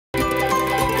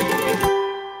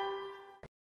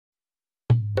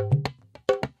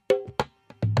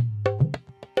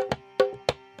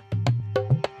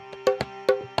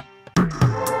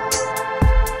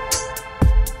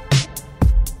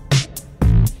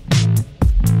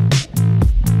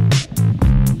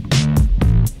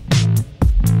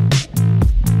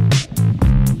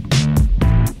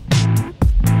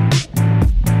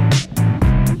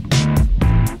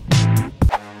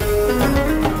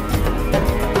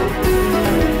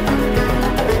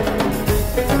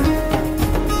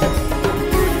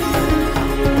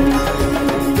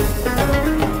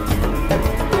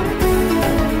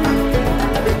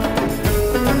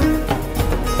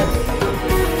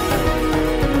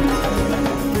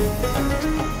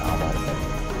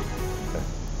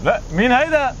مين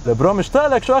هيدا؟ برو مشتاق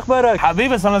لك، شو اخبارك؟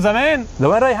 حبيبي صرنا زمان.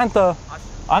 لوين رايح انت؟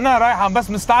 انا رايح عم بس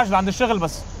مستعجل عند الشغل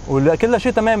بس. ولا كل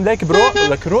شيء تمام. ليك برو،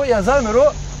 لك روق يا زلمه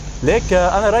روق. ليك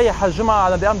انا رايح هالجمعه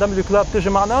على بي ام دبليو كلاب، تيجي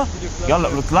معنا؟ يلا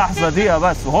لحظه دقيقه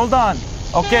بس، هولد اون.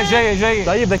 اوكي جاي.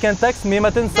 طيب اذا كان تكست مي ما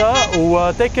تنسى،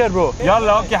 وتيك كير برو.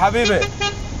 يلا اوكي حبيبي.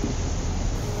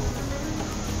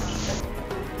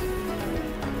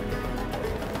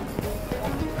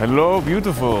 Hello,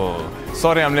 beautiful.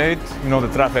 Sorry I'm late. You know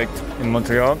the traffic in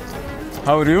Montreal.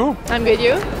 How are you? I'm good,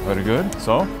 you? Very good.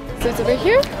 So it's over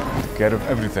here? take care of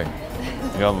everything.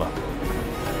 Yalla.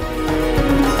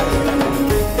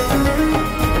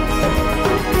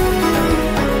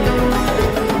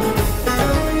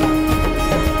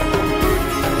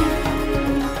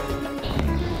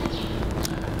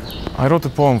 I wrote a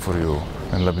poem for you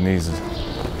in Lebanese.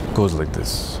 It goes like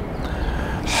this.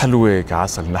 حلوة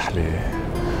كعسل نحلة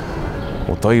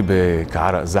وطيبة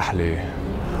كعرق زحلة،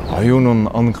 عيون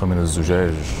أنقى من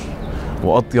الزجاج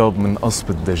وأطيب من قصب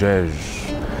الدجاج،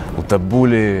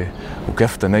 وتبولة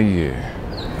وكفتة نية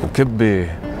وكبة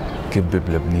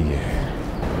بلبنية.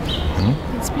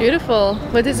 It's beautiful.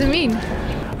 What does it mean?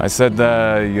 I said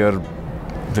you're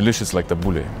delicious like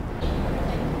تبولة.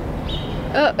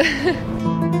 Oh.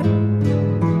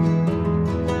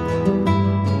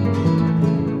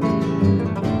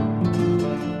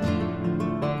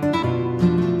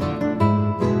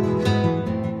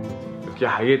 يا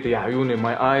حياتي يا عيوني,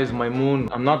 my eyes, my moon.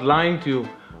 I'm not lying to you.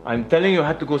 I'm telling you I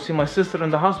had to go see my sister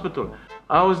in the hospital.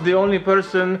 I was the only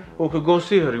person who could go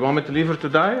see her. You want me to leave her to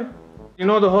die? You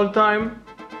know, the whole time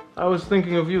I was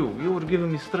thinking of you. You were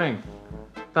giving me strength.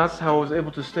 That's how I was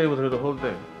able to stay with her the whole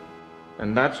day. And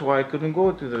that's why I couldn't go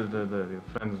to the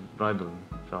friend's bridal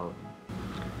shower.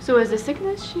 So was the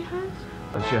sickness she had?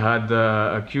 She had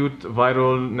acute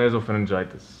viral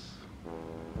nasopharyngitis.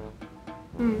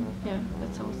 Yeah,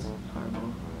 that sounds horrible.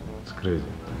 It's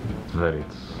crazy.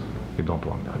 You don't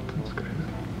want that. It's crazy.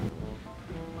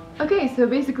 Okay, so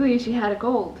basically she had a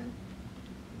cold.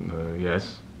 Yes.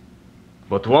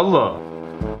 But wallah.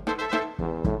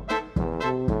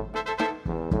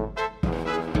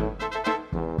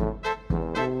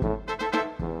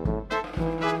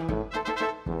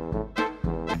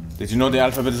 Did you know the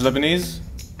alphabet is Lebanese?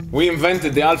 We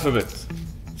invented the alphabet.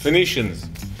 Phoenicians.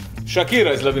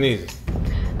 Shakira is Lebanese.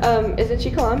 Isn't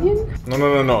she Colombian?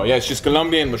 No. Yeah, she's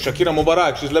Colombian, but Shakira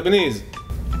Mubarak, she's Lebanese.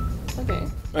 Okay.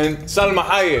 And Salma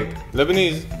Hayek,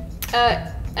 Lebanese.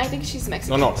 I think she's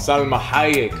Mexican. No, Salma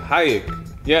Hayek.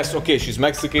 Yes, okay, she's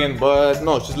Mexican, but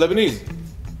no, she's Lebanese.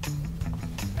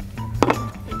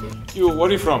 You, where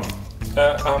are you from?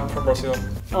 I'm from Brazil.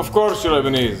 Of course you're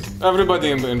Lebanese. Everybody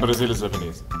in Brazil is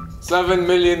Lebanese. 7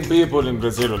 million people in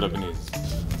Brazil are Lebanese.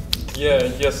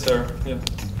 Yes, sir. Yeah.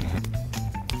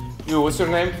 You, what's your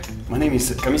name? My name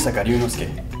is Kamisa Karyunosuke.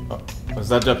 Oh, is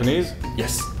that Japanese?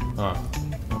 Yes. Ah,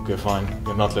 okay, fine.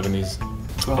 You're not Lebanese.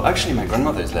 Well, actually, my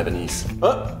grandmother is Lebanese.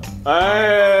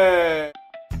 Hey!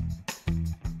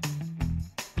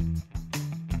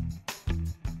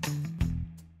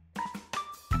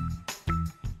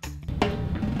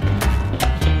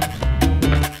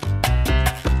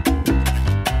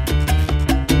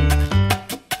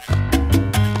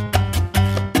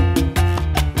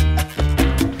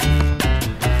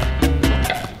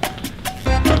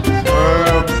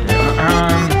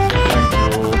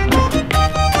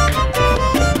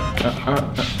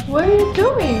 What are you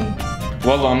doing?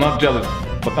 Well, I'm not jealous,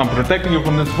 but I'm protecting you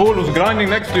from this fool who's grinding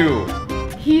next to you.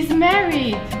 He's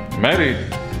married. Married?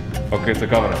 Okay, it's a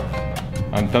cover up.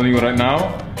 I'm telling you right now,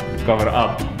 cover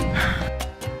up.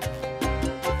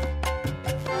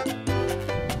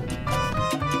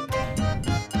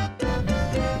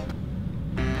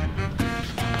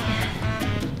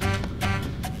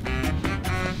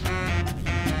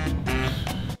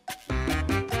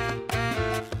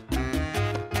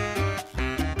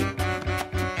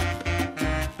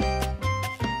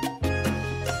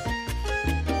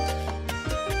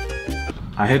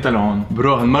 حياتها لهون.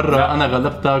 برو هالمرة أنا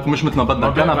غلبتك ومش مثل ما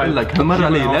بدك، أنا بقول لك هالمرة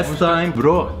علي لاست تايم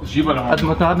برو. جيبها لهون. قد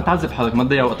ما متعذب حالك ما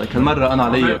تضيع وقتك، هالمرة أنا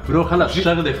علي. برو خلص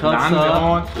شغلي لعندي خلصة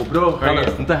هون. وبرو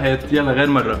خلص انتهت، يلا غير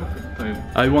مرة. طيب.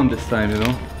 I won this time, you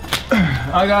know.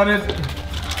 I got it.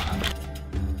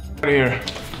 Here.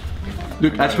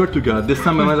 Look, I swear to God, this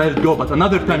time I'm gonna let it go, but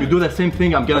another time you do the same thing,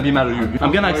 I'm gonna be mad at you.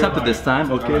 I'm gonna accept it this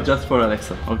time, okay? Just for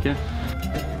Alexa, okay?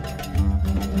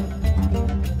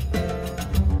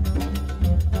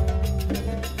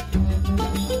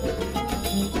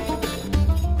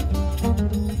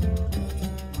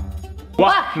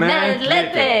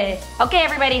 Okay,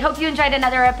 everybody, hope you enjoyed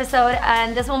another episode.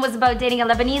 And this one was about dating a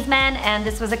Lebanese man, and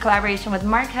this was a collaboration with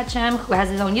Hachem, who has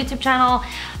his own YouTube channel,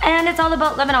 and it's all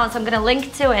about Lebanon, so I'm gonna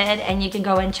link to it and you can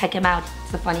go and check him out.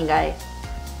 He's a funny guy.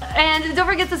 And don't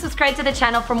forget to subscribe to the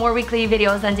channel for more weekly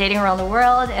videos on dating around the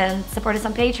world, and support us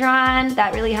on Patreon.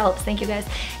 That really helps. Thank you guys.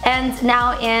 And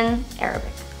now in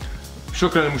Arabic.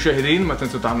 شكرا للمشاهدين. ما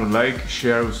تنسوا تعملوا لايك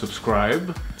شير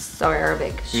وسبسكرايب. So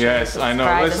Arabic. Yes, I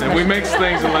know. Listen, we mix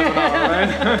things in Lebanon,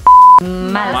 right?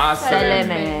 مع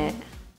السلامة.